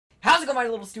How's it going, my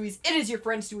little Stewies? It is your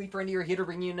friend StewieFriend here to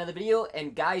bring you another video.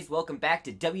 And guys, welcome back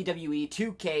to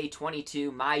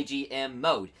WWE2K22 My Gm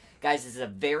mode. Guys, this is a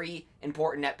very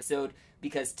important episode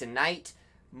because tonight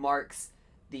marks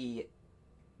the,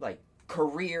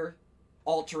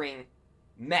 career-altering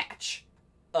match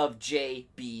of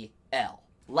JBL.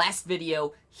 Last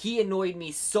video, he annoyed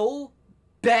me so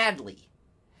badly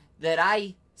that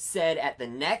I said at the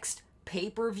next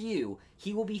pay-per-view,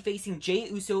 he will be facing Jey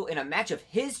Uso in a match of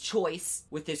his choice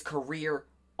with his career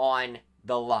on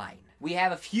the line. We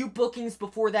have a few bookings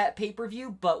before that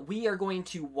pay-per-view, but we are going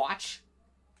to watch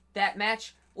that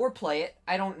match or play it.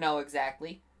 I don't know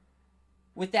exactly.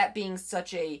 With that being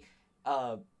such a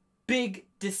big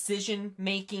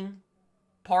decision-making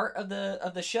part of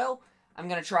the show, I'm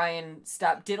going to try and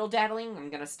stop diddle-daddling.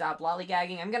 I'm going to stop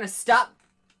lollygagging. I'm going to stop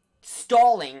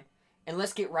stalling, and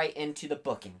let's get right into the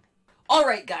booking.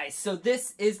 Alright guys, so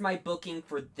this is my booking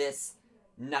for this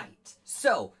night.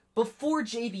 So, before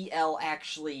JBL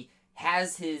actually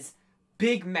has his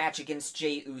big match against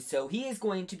Jey Uso, he is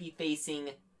going to be facing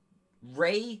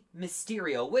Rey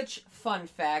Mysterio, which, fun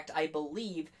fact, I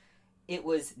believe it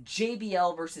was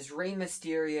JBL versus Rey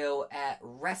Mysterio at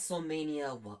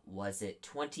WrestleMania, what was it,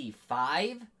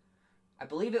 25? I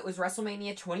believe it was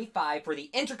WrestleMania 25 for the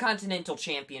Intercontinental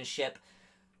Championship,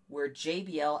 where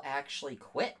JBL actually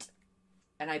quit.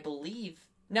 And I believe...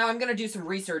 Now, I'm going to do some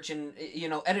research and,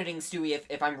 editing Stewie,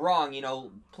 if I'm wrong,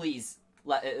 please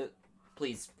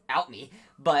out me.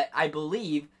 But I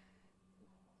believe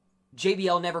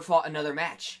JBL never fought another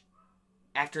match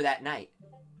after that night.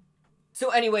 So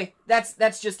anyway,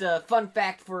 that's just a fun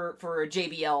fact for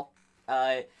JBL.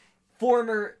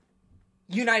 Former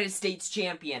United States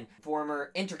champion, former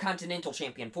Intercontinental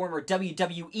champion, former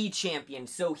WWE champion.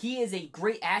 So he is a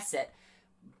great asset.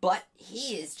 But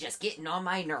he is just getting on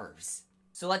my nerves.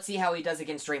 So let's see how he does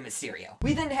against Rey Mysterio.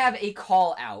 We then have a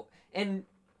call out. And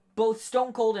both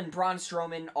Stone Cold and Braun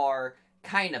Strowman are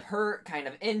kind of hurt, kind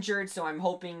of injured. So I'm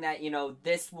hoping that,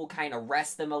 this will kind of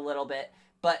rest them a little bit.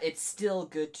 But it's still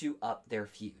good to up their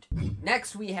feud.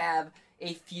 Next we have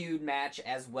a feud match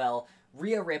as well.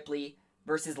 Rhea Ripley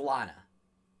versus Lana.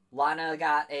 Lana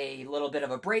got a little bit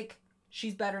of a break.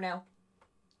 She's better now.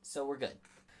 So we're good.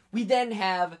 We then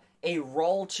have a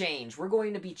role change. We're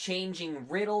going to be changing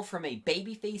Riddle from a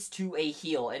babyface to a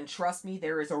heel. And trust me,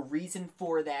 there is a reason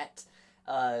for that.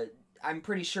 I'm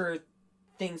pretty sure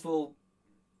things will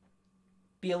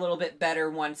be a little bit better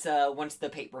once the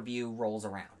pay-per-view rolls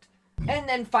around. And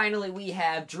then finally we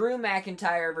have Drew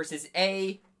McIntyre versus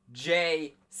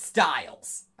AJ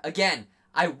Styles. Again,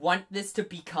 I want this to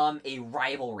become a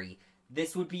rivalry.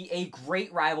 This would be a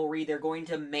great rivalry. They're going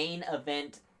to main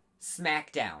event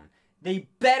SmackDown. They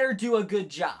better do a good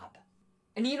job.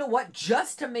 And you know what?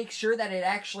 Just to make sure that it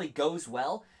actually goes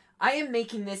well, I am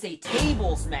making this a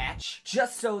tables match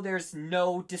just so there's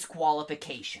no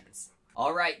disqualifications.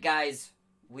 Alright guys,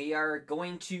 we are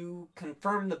going to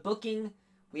confirm the booking.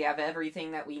 We have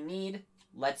everything that we need.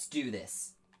 Let's do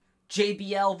this.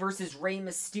 JBL versus Rey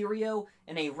Mysterio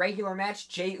in a regular match.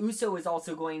 Jey Uso is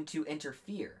also going to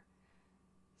interfere.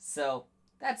 So,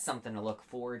 that's something to look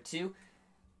forward to.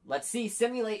 Let's see,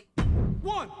 simulate.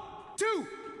 1, 2,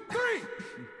 3!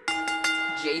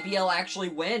 JBL actually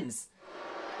wins.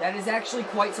 That is actually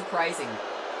quite surprising.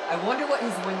 I wonder what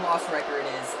his win-loss record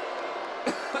is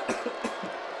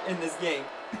in this game.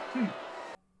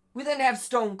 We then have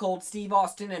Stone Cold Steve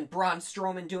Austin and Braun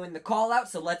Strowman doing the call-out,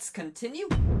 so let's continue.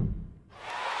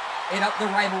 And up the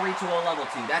rivalry to a level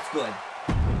 2. That's good.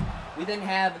 We then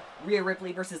have Rhea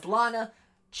Ripley versus Lana,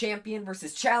 champion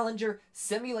versus challenger,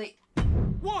 simulate.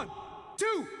 1, 2,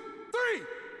 3!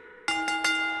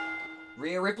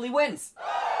 Rhea Ripley wins.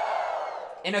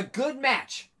 In a good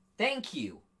match. Thank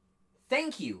you.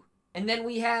 Thank you. And then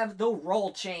we have the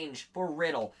role change for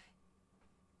Riddle.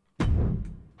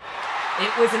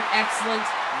 It was an excellent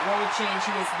role change.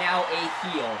 He is now a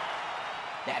heel.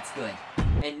 That's good.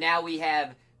 And now we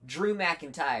have Drew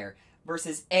McIntyre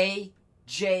versus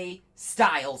AJ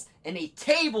Styles in a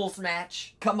tables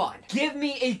match. Come on. Give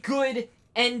me a good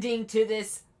ending to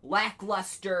this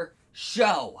lackluster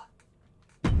show.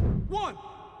 1,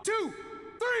 2,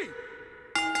 3!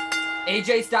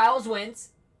 AJ Styles wins.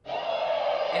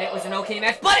 And it was an okay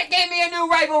match, but it gave me a new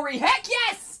rivalry. Heck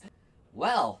yes!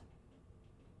 Well,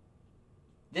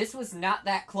 this was not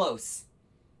that close.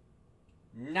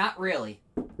 Not really.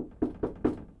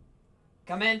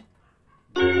 Come in.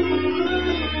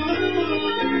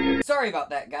 Sorry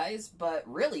about that, guys, but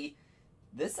really,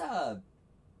 this whole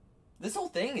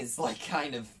thing is,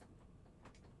 kind of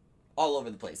all over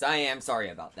the place. I am sorry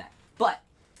about that. But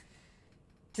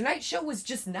tonight's show was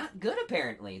just not good,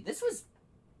 apparently. This was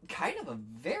kind of a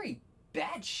very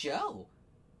bad show.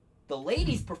 The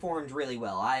ladies performed really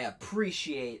well. I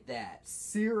appreciate that.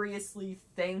 Seriously,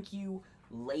 thank you,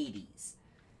 ladies.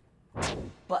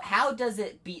 But how does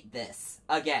it beat this?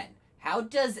 Again, how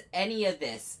does any of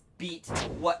this beat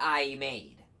what I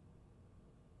made?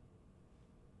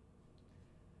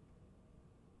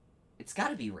 It's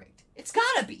gotta be rigged. It's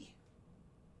gotta be.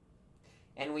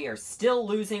 And we are still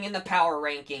losing in the power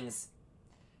rankings.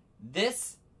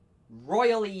 This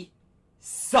royally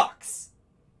sucks.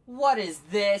 What is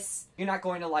this? You're not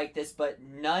going to like this, but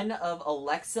none of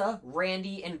Alexa,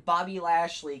 Randy, and Bobby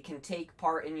Lashley can take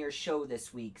part in your show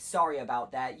this week. Sorry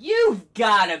about that. You've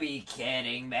gotta be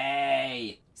kidding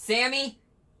me. Sammy,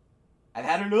 I've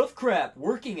had enough crap.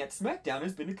 Working at SmackDown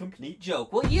has been a complete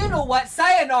joke. Well, you know what?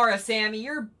 Sayonara, Sammy.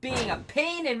 You're being a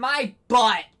pain in my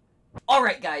butt.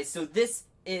 Alright, guys, so this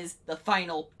is the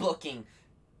final booking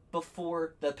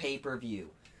before the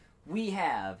pay-per-view.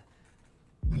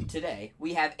 Today,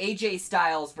 we have AJ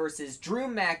Styles versus Drew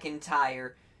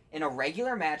McIntyre in a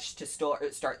regular match to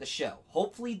start the show.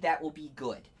 Hopefully that will be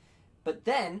good. But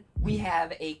then, we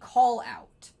have a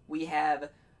call-out. We have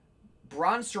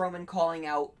Braun Strowman calling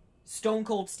out Stone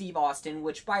Cold Steve Austin,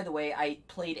 which, by the way, I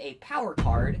played a power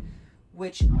card,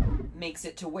 which makes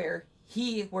it to where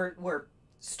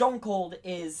Stone Cold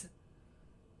is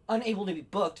unable to be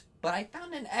booked, but I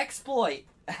found an exploit.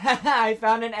 I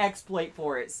found an exploit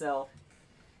for it, so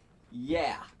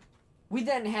yeah. We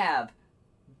then have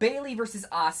Bayley versus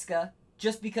Asuka,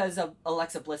 just because of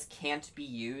Alexa Bliss can't be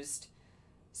used.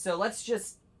 So let's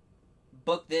just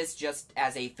book this just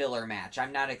as a filler match.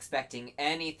 I'm not expecting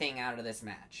anything out of this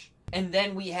match. And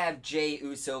then we have Jey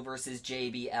Uso versus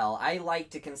JBL. I like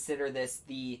to consider this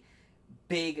the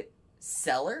big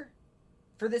seller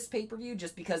for this pay-per-view,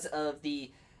 just because of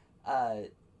the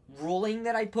ruling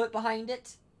that I put behind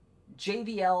it.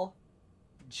 JBL,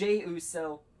 Jey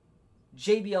Uso,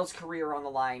 JBL's career on the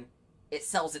line. It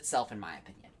sells itself, in my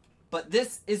opinion. But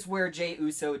this is where Jey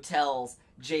Uso tells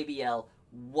JBL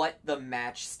what the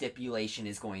match stipulation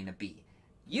is going to be.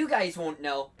 You guys won't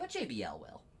know, but JBL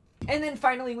will. And then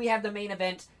finally we have the main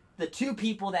event, the two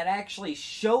people that actually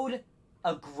showed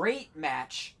a great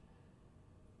match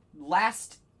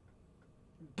last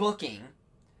booking,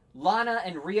 Lana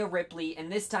and Rhea Ripley,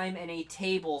 and this time in a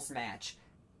tables match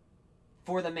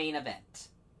for the main event.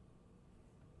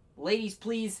 Ladies,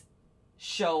 please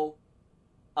show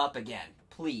up again,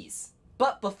 please.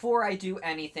 But before I do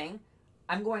anything,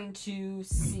 I'm going to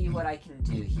see what I can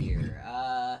do here.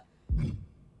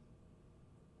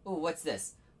 Oh, what's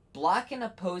this? Block an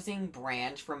opposing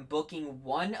brand from booking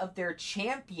one of their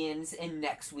champions in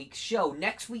next week's show.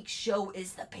 Next week's show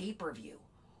is the pay-per-view.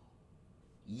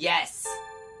 Yes!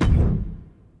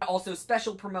 Also,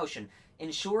 special promotion.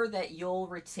 Ensure that you'll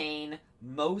retain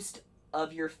most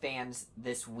of your fans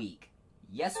this week.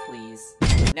 Yes, please.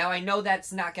 Now, I know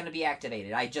that's not going to be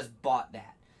activated. I just bought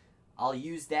that. I'll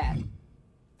use that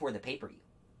for the pay-per-view.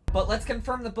 But let's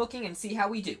confirm the booking and see how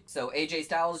we do. So, AJ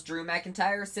Styles, Drew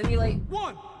McIntyre, simulate.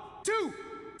 1, 2,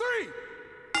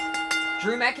 3.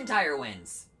 Drew McIntyre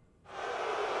wins.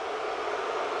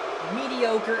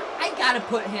 Mediocre. I gotta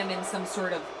put him in some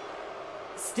sort of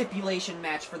stipulation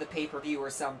match for the pay-per-view or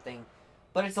something.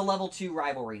 But it's a level 2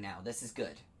 rivalry now. This is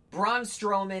good. Braun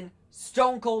Strowman,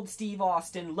 Stone Cold Steve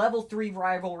Austin, level 3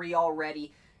 rivalry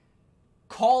already.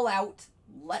 Call out.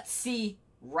 Let's see.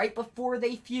 Right before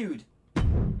they feud.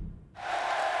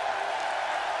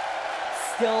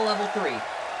 Still level 3.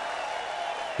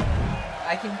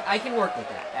 I can work with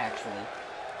that, actually.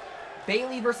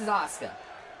 Bayley versus Asuka.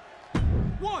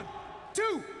 1,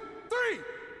 2, 3.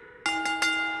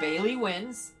 Bayley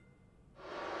wins.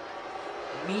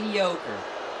 Mediocre.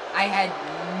 I had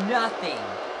nothing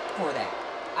for that.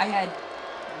 I had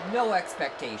no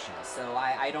expectations, so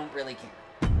I don't really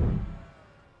care.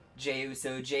 Jey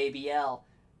Uso, JBL.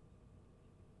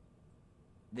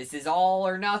 This is all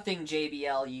or nothing,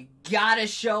 JBL. You gotta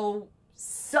show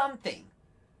something.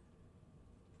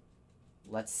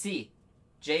 Let's see.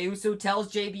 Jey Uso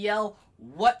tells JBL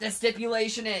what the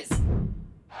stipulation is.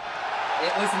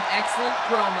 It was an excellent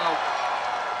promo.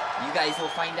 You guys will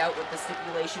find out what the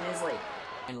stipulation is later.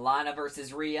 And Lana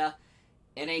versus Rhea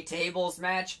in a tables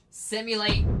match.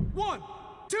 Simulate. 1,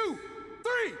 2,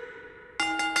 3.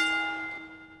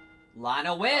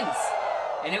 Lana wins.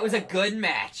 And it was a good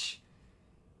match.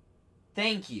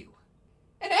 Thank you.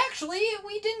 And actually,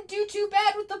 we didn't do too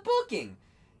bad with the booking.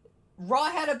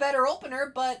 Raw had a better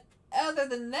opener, but other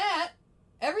than that,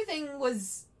 everything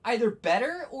was either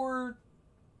better or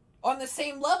on the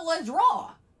same level as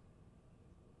Raw.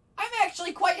 I'm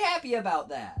actually quite happy about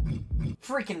that.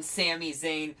 Freaking Sami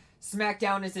Zayn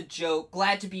SmackDown is a joke.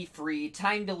 Glad to be free.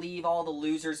 Time to leave all the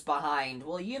losers behind.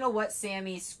 Well, you know what,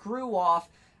 Sammy? Screw off.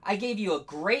 I gave you a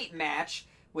great match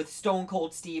with Stone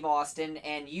Cold Steve Austin,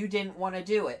 and you didn't want to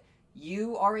do it.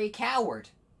 You are a coward.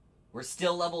 We're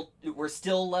still level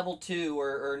 2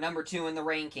 or number 2 in the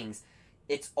rankings.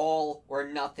 It's all or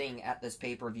nothing at this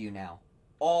pay-per-view now.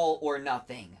 All or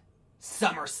nothing.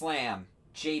 SummerSlam.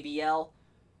 JBL,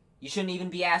 you shouldn't even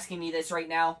be asking me this right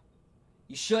now.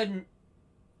 You shouldn't.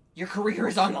 Your career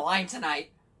is on the line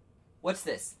tonight. What's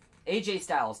this? AJ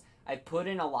Styles. I've put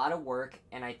in a lot of work,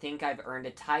 and I think I've earned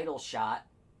a title shot.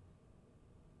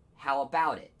 How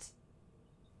about it?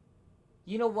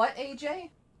 You know what, AJ?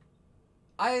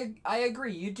 I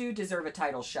agree. You do deserve a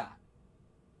title shot.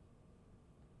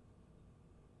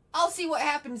 I'll see what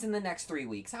happens in the next 3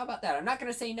 weeks. How about that? I'm not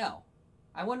going to say no.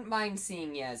 I wouldn't mind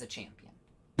seeing you as a champion.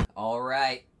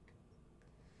 Alright.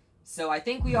 So I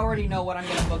think we already know what I'm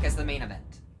going to book as the main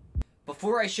event.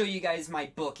 Before I show you guys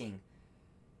my booking,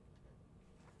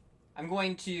 I'm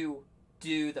going to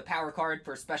do the power card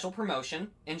for special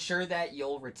promotion. Ensure that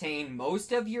you'll retain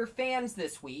most of your fans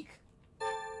this week.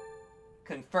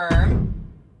 Confirm.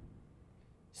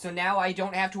 So now I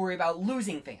don't have to worry about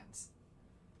losing fans.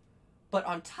 But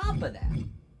on top of that,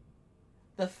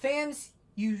 the fans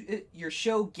your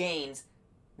show gains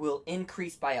will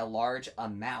increase by a large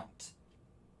amount.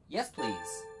 Yes,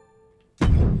 please.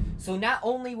 So not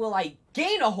only will I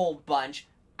gain a whole bunch,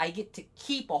 I get to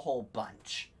keep a whole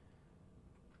bunch.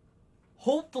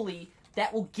 Hopefully,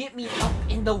 that will get me up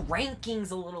in the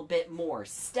rankings a little bit more.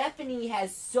 Stephanie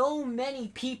has so many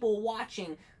people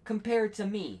watching compared to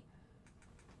me.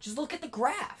 Just look at the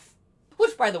graph.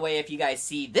 Which, by the way, if you guys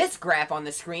see this graph on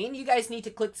the screen, you guys need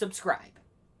to click subscribe.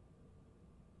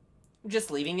 I'm just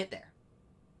leaving it there.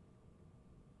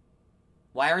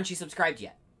 Why aren't you subscribed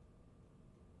yet?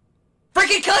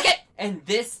 Freaking click it! And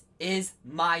this is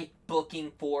my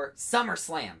booking for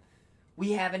SummerSlam.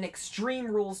 We have an Extreme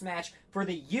Rules match for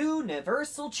the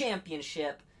Universal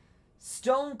Championship.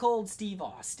 Stone Cold Steve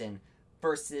Austin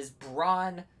versus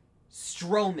Braun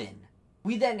Strowman.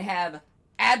 We then have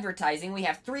advertising. We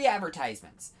have 3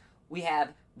 advertisements. We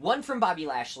have one from Bobby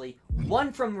Lashley,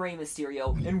 one from Rey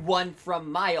Mysterio, and one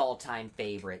from my all-time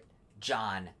favorite,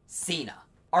 John Cena.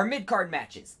 Our mid-card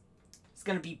matches. It's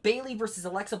going to be Bayley versus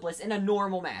Alexa Bliss in a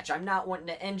normal match. I'm not wanting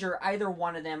to injure either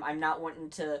one of them. I'm not wanting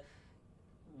to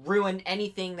ruin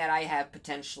anything that I have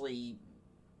potentially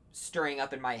stirring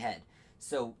up in my head.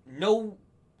 So, no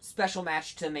special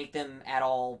match to make them at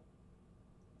all,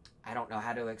 I don't know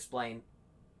how to explain,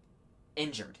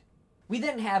 injured. We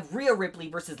then have Rhea Ripley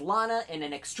versus Lana in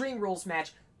an Extreme Rules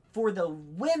match for the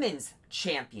Women's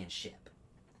Championship.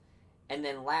 And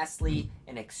then lastly,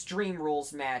 an Extreme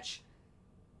Rules match,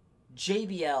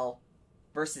 JBL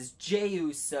versus Jey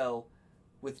Uso,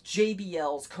 with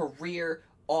JBL's career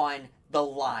on the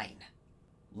line.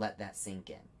 Let that sink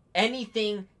in.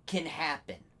 Anything can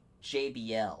happen.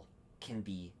 JBL can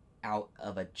be out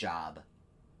of a job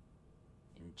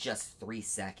in just 3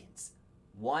 seconds.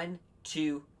 1,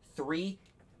 2, 3.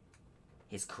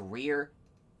 His career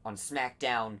on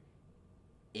SmackDown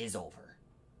is over.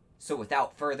 So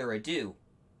without further ado,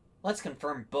 let's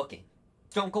confirm booking.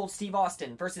 Stone Cold Steve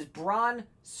Austin versus Braun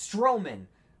Strowman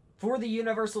for the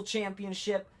Universal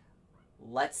Championship.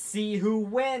 Let's see who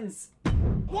wins. 1,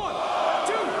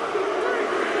 2,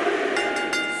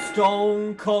 3.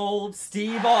 Stone Cold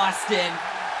Steve Austin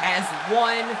has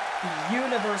won the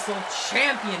Universal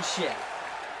Championship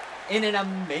in an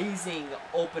amazing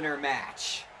opener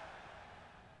match.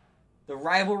 The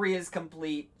rivalry is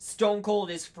complete. Stone Cold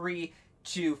is free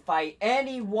to fight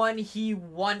anyone he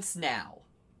wants now.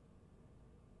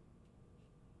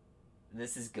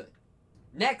 This is good.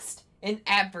 Next, an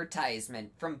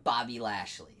advertisement from Bobby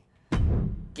Lashley.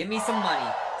 Give me some money.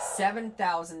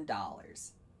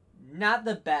 $7,000. Not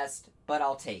the best, but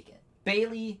I'll take it.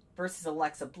 Bayley versus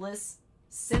Alexa Bliss.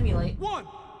 Simulate. 1,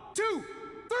 2,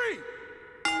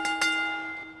 3.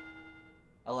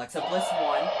 Alexa Bliss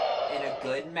won in a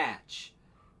good match.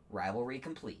 Rivalry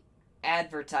complete.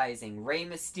 Advertising. Rey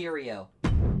Mysterio.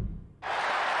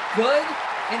 Good,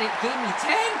 and it gave me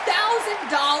 $10,000?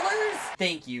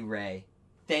 Thank you, Rey.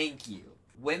 Thank you.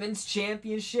 Women's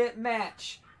Championship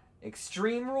match.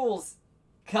 Extreme Rules.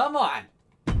 Come on.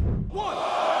 1,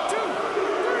 2,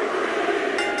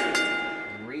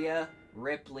 3. Rhea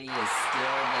Ripley is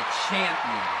still the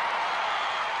champion.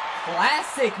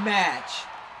 Classic match.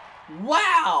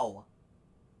 Wow.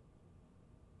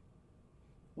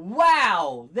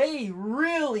 Wow. They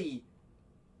really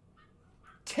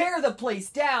tear the place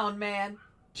down, man.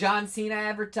 John Cena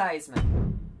advertisement.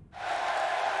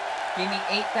 Gave me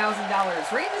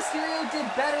 $8,000. Rey Mysterio did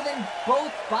better than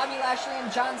both Bobby Lashley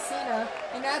and John Cena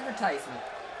in advertisement.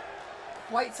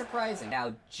 Quite surprising.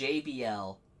 Now,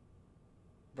 JBL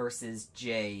versus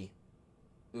Jey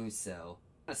Uso.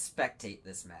 I'm going to spectate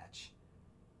this match.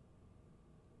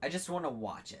 I just want to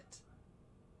watch it.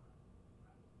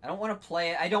 I don't want to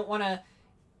play it. I don't want to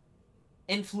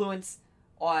influence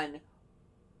on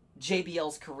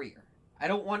JBL's career. I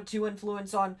don't want to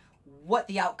influence on what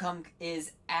the outcome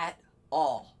is at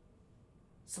all.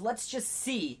 So let's just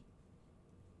see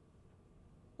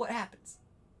what happens.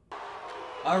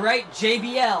 Alright,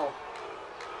 JBL.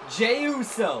 Jey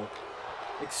Uso.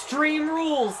 Extreme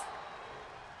Rules.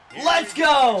 Let's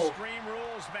go! Extreme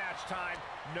Rules match time.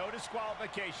 No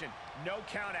disqualification. No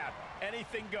count out.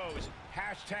 Anything goes.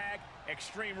 Hashtag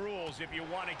Extreme Rules if you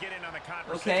want to get in on the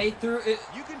conversation. Okay,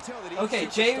 okay,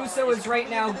 Jey Uso is right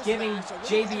now giving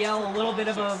JBL a little bit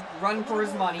of a run for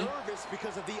his money.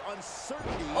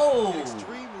 Oh!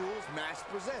 Extreme Rules match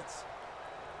presents.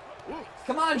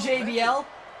 Come on, JBL.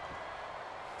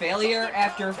 Failure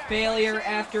after failure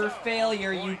after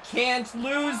failure. You can't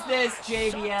lose this,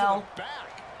 JBL.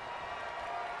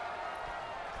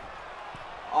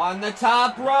 On the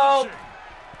top rope.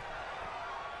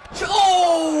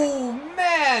 Oh,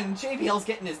 man. JBL's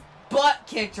getting his butt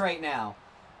kicked right now.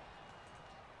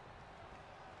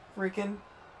 Freaking.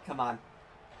 Come on.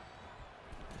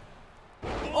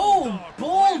 Oh,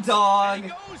 Bulldog.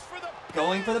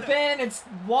 Going for the pin. It's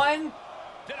one.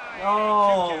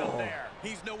 Oh.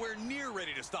 He's nowhere near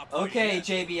ready to stop. Okay,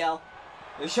 JBL.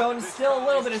 You're showing still a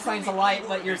little bit of signs of light,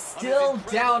 but you're still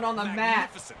down on the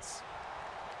mat.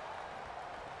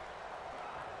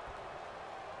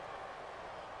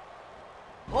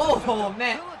 Oh,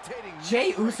 man.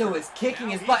 Jey Uso is kicking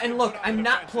his butt. And look, I'm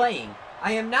not playing.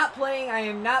 I am not playing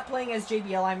as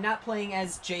JBL. I'm not playing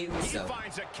as Jey Uso. He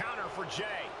finds a counter for Jey.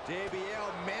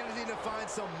 JBL managing to find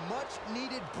some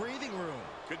much-needed breathing room.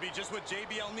 Could be just what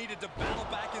JBL needed to battle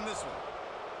back in this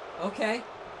one. Okay.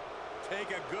 Take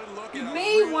a good look. You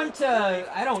may want to,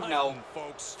 I don't know,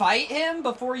 fight him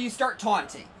before you start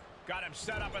taunting. Got him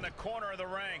set up in the corner of the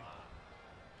ring.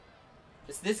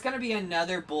 Is this going to be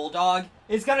another Bulldog?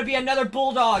 It's going to be another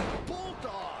Bulldog.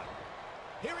 Bulldog.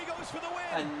 Here he goes for the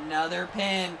win. Another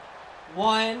pin.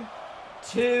 1,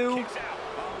 2.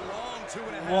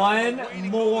 One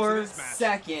more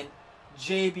second.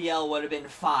 JBL would have been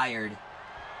fired.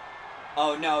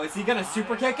 Oh no, is he going to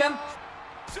super kick him?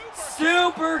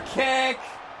 Super kick.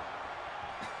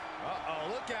 Uh-oh,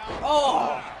 look out.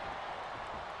 Oh.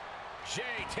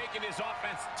 Jey taking his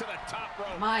offense to the top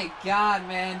rope. My God,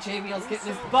 man. JBL's getting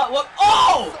his butt whooped.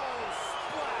 Oh!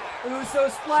 Uso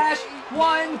splash.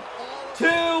 1, 2,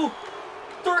 3.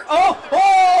 Oh!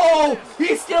 Oh!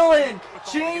 He's still in.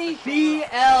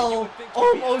 JBL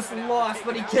almost lost,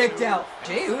 but he kicked out.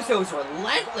 Jey Uso's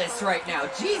relentless right now.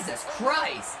 Jesus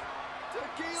Christ.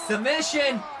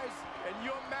 Submission. And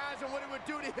you imagine what it would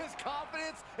do to his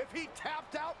confidence if he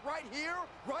tapped out right here,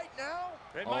 right now?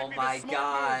 Oh my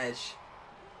gosh.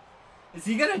 Is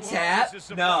he gonna tap?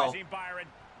 No.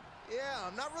 Yeah,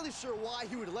 I'm not really sure why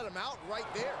he would let him out right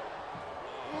there.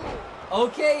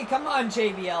 Okay, come on,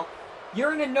 JBL.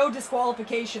 You're in a no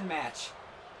disqualification match.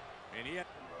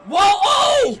 Whoa!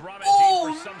 Oh!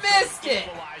 Oh! Missed it!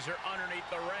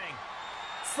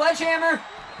 Sledgehammer!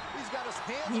 He's got his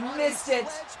hands He on missed a it.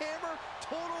 sledgehammer.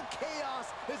 Total chaos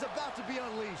is about to be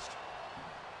unleashed.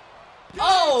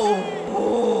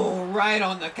 Oh! Right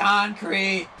on the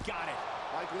concrete. Got it.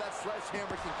 Michael, that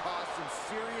sledgehammer can cause some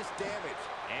serious damage.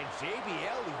 And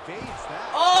JBL evades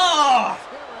that. Oh!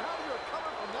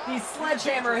 How These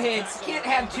sledgehammer hits. Can't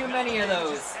have too many of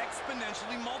those.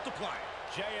 Exponentially multiplying.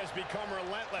 Jey has become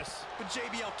relentless. But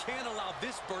JBL can't allow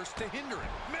this burst to hinder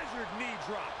him. Measured knee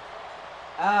drop.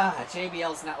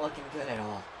 JBL's not looking good at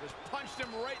all. Just punched him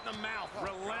right in the mouth.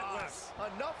 Relentless.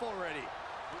 Enough already.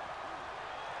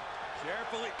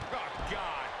 Carefully. Oh,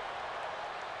 God.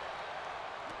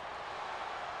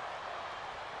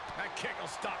 That kick will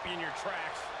stop you in your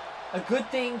tracks. A good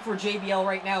thing for JBL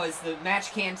right now is the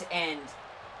match can't end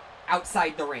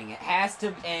outside the ring. It has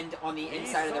to end on the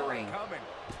inside of the ring.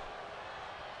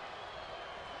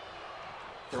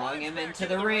 Throwing him into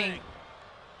the ring.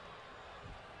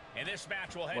 And this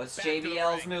match will head What's back to the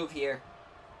JBL's ring. move here?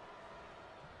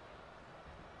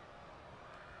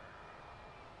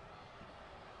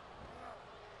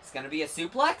 It's gonna be a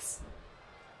suplex?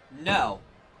 No.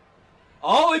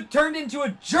 Oh, it turned into a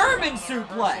German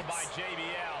suplex! By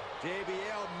JBL.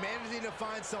 JBL managing to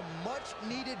find some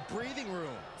much-needed breathing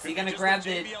room. Is he gonna grab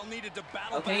the...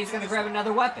 Okay, he's gonna grab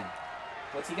another weapon.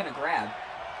 What's he gonna grab?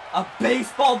 A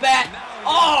baseball bat!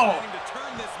 Oh! To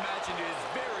turn this match into his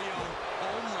very own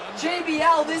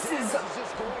JBL, this is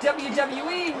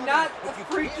WWE, not the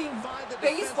freaking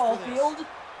baseball field.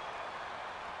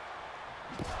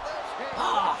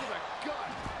 Ah.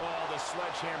 Oh, the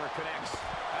sledgehammer connects.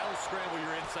 That'll scramble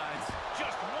your insides.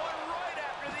 Just one right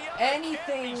after the other.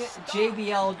 Anything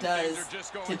JBL does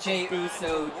to Jey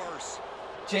Uso,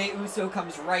 Jey Uso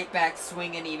comes right back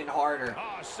swinging even harder.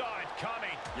 Oh, saw it coming.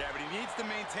 Yeah, but he needs to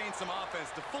maintain some offense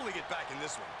to fully get back in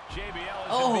this one.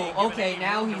 JBL is okay,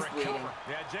 now he's bleeding.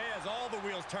 Yeah, Jey has all the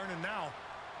wheels turning now.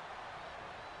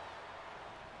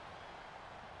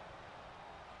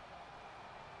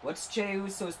 What's Jey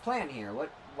Uso's plan here?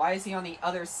 Why is he on the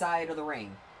other side of the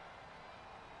ring?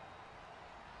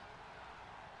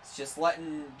 He's just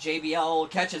letting JBL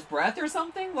catch his breath or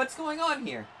something? What's going on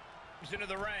here? He's into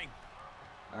the ring.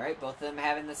 Alright, both of them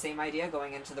having the same idea,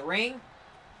 going into the ring.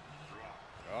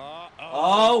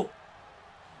 Uh-oh.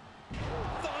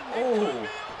 Oh!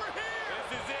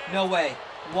 No way.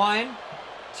 1,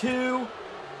 2.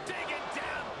 Digging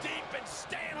down deep and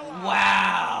staying alive.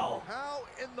 Wow! How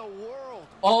in the world?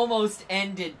 Almost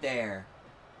ended there.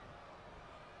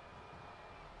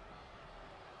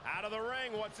 Out of the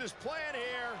ring. What's his plan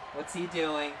here? What's he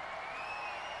doing?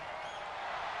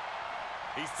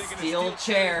 He's thinking Steel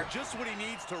chair. Just what he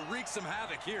needs to wreak some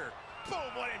havoc here. Boom,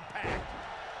 what impact.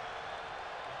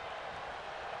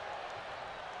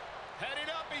 Heading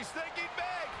up, he's thinking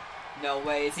big. No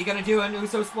way. Is he gonna do an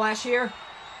Uso splash here?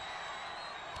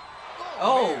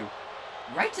 Oh!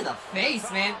 Right to the face,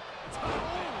 man. Down.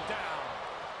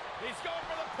 He's going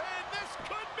for the pin. This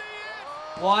could be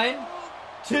it. 1,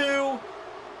 2,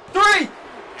 3!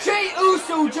 Jey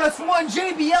Uso just won!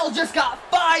 JBL just got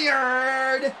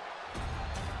fired!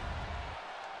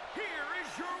 Here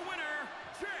is your winner,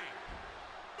 Jey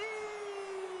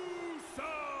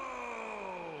Uso.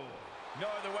 No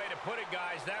other way to put it,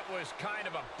 guys. That was kind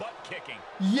of a butt kicking.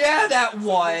 Yeah, that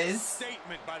was!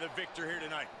 Statement by the victor here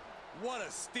tonight. What a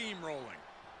steamrolling.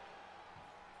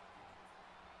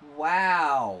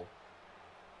 Wow.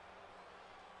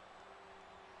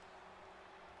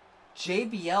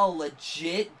 JBL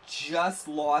legit just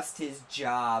lost his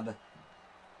job.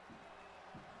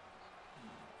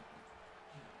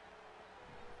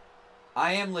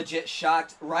 I am legit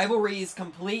shocked. Rivalry is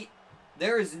complete.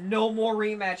 There is no more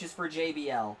rematches for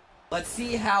JBL. Let's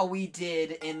see how we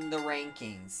did in the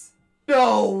rankings.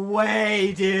 No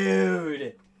way,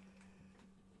 dude!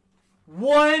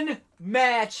 1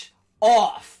 match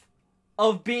off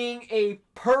of being a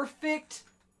perfect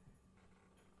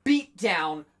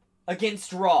beatdown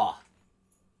against Raw.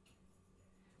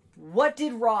 What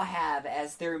did Raw have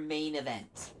as their main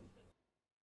event?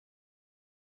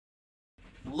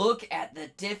 Look at the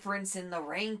difference in the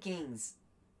rankings.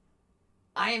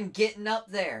 I am getting up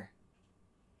there.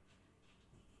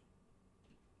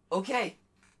 Okay.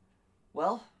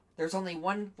 Well, there's only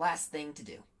one last thing to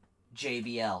do.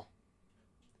 JBL.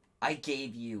 I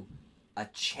gave you a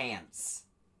chance.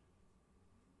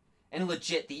 And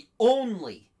legit, the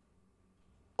only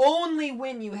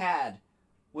win you had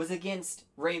was against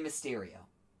Rey Mysterio.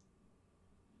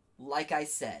 Like I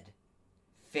said,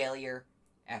 failure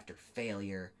after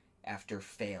failure after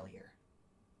failure.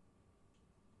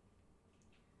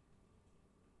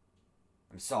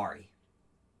 I'm sorry.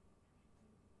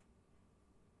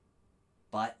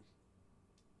 But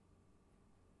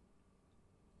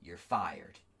you're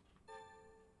fired.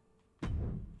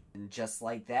 And just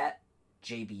like that,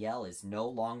 JBL is no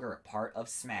longer a part of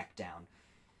SmackDown.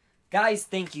 Guys,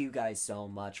 thank you guys so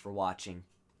much for watching.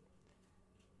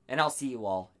 And I'll see you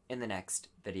all in the next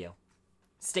video.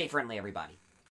 Stay friendly, everybody.